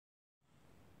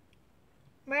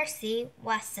Mercy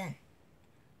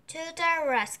to the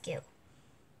rescue.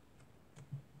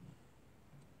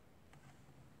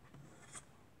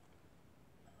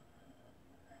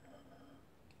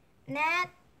 Ned,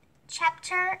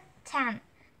 Chapter 10.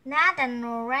 Ned and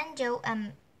Lorenzo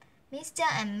and Mr.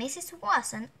 and Mrs.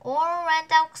 Watson all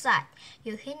went outside.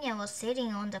 Eugenia was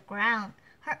sitting on the ground.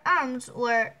 Her arms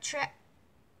were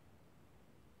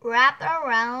wrapped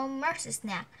around Mercy's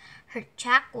neck. Her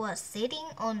Jack was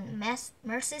sitting on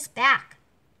Mercy's back.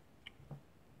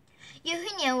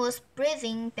 Eugenia was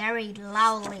breathing very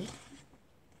loudly.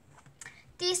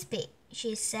 "This pig,"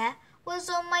 she said, "was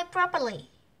on my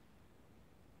property.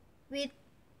 With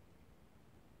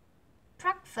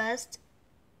breakfast,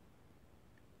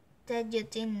 that you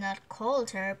did not call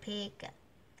her a pig,"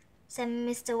 said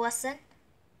Mr. Watson.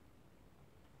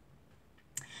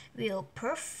 "We'll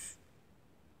perfect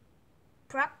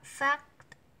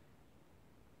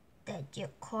that you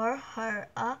call her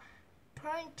a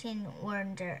parenting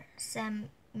wonder," said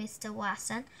Mr.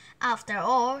 Watson. "After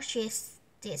all, she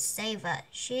did save us.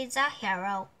 She's a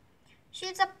hero."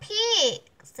 "She's a pig,"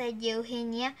 said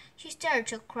Eugenia. She started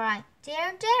to cry.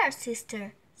 "There, there,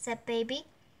 sister," said Baby.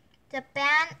 The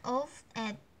band of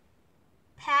and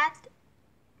pat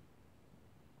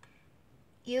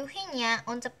Eugenia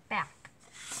on the back.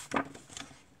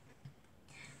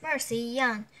 Mercy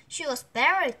yawned. She was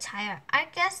very tired. "I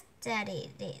guess that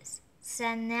it is,"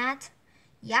 said Ned.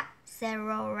 "Yup," said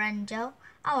Lorenzo.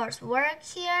 "Our work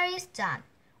here is done."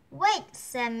 "Wait,"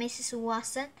 said Mrs.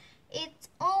 Watson. "It's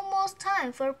almost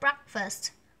time for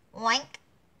breakfast." "Oink?"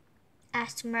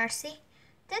 asked Mercy.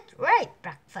 "That's right,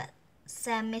 breakfast,"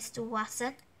 said Mr.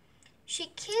 Watson. She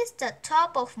kissed the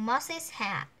top of Mercy's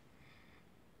head.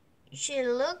 She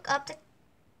looked up at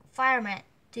the fireman.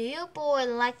 "Do you boys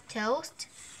like toast?"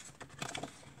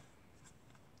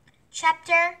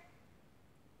 Chapter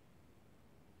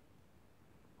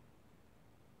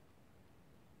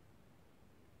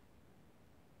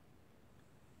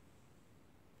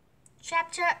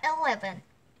 11.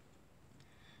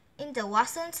 In the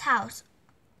Watson's house,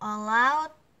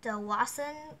 allowed the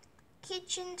Watson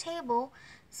kitchen table,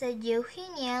 said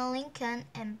Eugenia Lincoln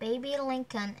and Baby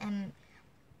Lincoln and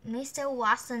Mr.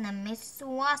 Watson and Mrs.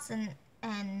 Watson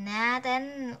and Ned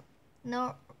and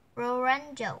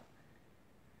Lorenzo.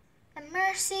 And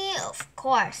Mercy, of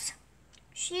course.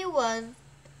 She was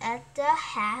at the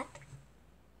head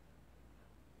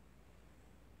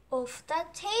of the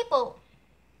table.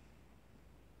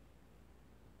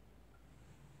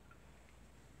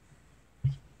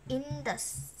 In the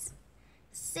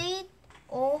seat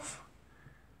of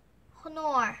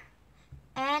honor,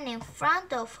 and in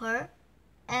front of her,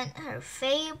 and her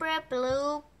favorite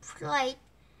blue plate,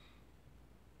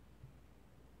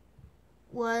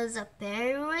 was a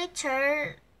very rich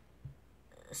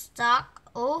stock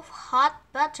of hot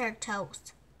butter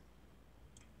toast.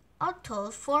 "A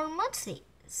toast for Mercy,"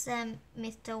 said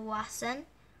Mr. Watson,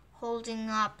 holding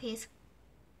up his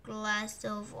glass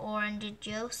of orange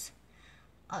juice.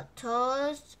 "A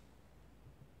toast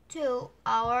to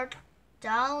our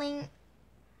darling,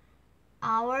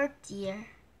 our dear,"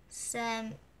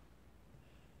 said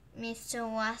Mr.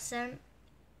 Watson.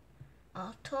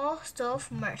 "A toast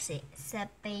of Mercy," said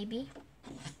Baby.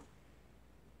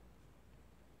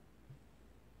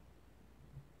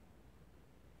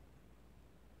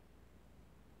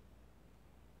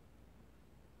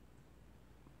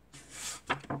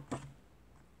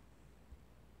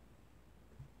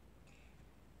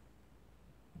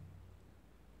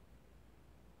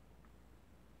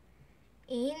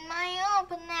 "In my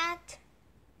opinion,"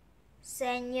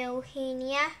 said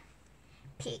Eugenia,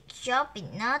 "pig should be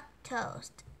not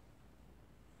toast."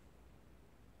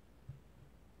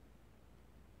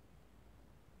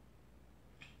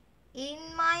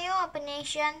 "In my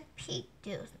opinion, pig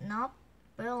does not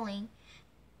belong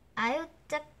at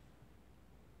the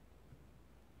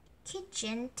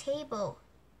kitchen table."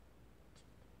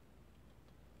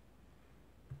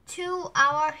 "To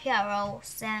our hero,"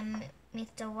 said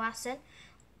Mr. Watson.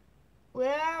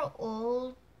 "Where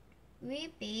would we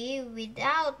be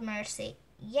without Mercy?"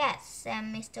 "Yes," said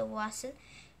Mr. Watson.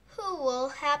 "Who will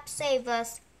help save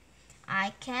us?"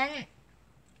 "I can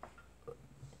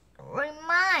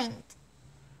remind,"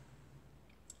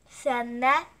 said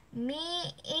Ned.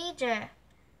 "Me either,"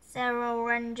 said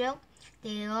Lorenzo.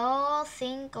 They all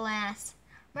think glass.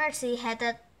 Mercy had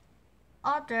the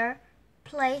other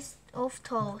plate of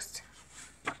toast.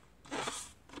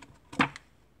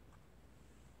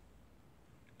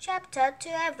 Chapter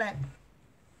 11.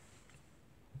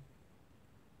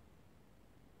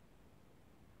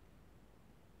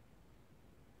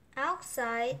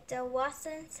 Outside the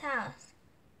Watson's house,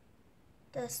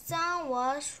 The sun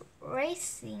was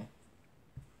rising.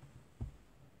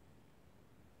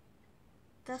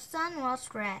 The sun was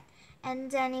red,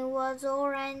 and then it was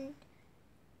orange.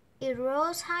 It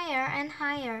rose higher and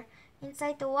higher.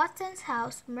 Inside the Watson's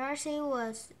house, Mercy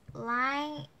was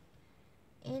lying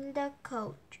in the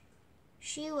couch.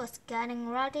 She was getting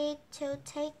ready to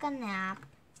take a nap.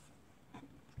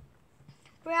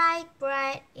 Bright,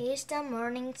 bright is the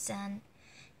morning sun,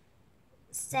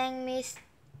 sang Mr.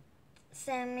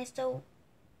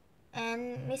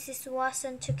 and Mrs.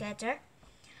 Watson together.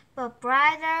 But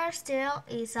brighter still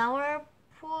is our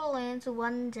Pauline's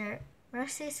wonder.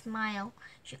 Mercy smiled.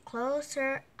 She closed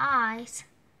her eyes.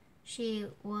 She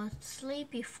would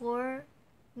sleep before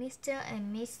Mr.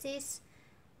 and Mrs.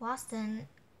 Watson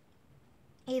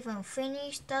even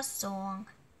finished the song.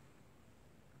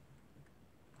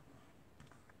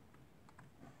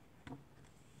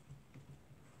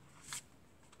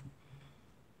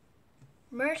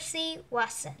 Mercy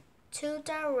Watson to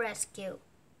the rescue.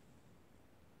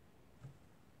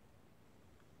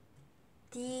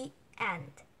 The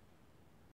end.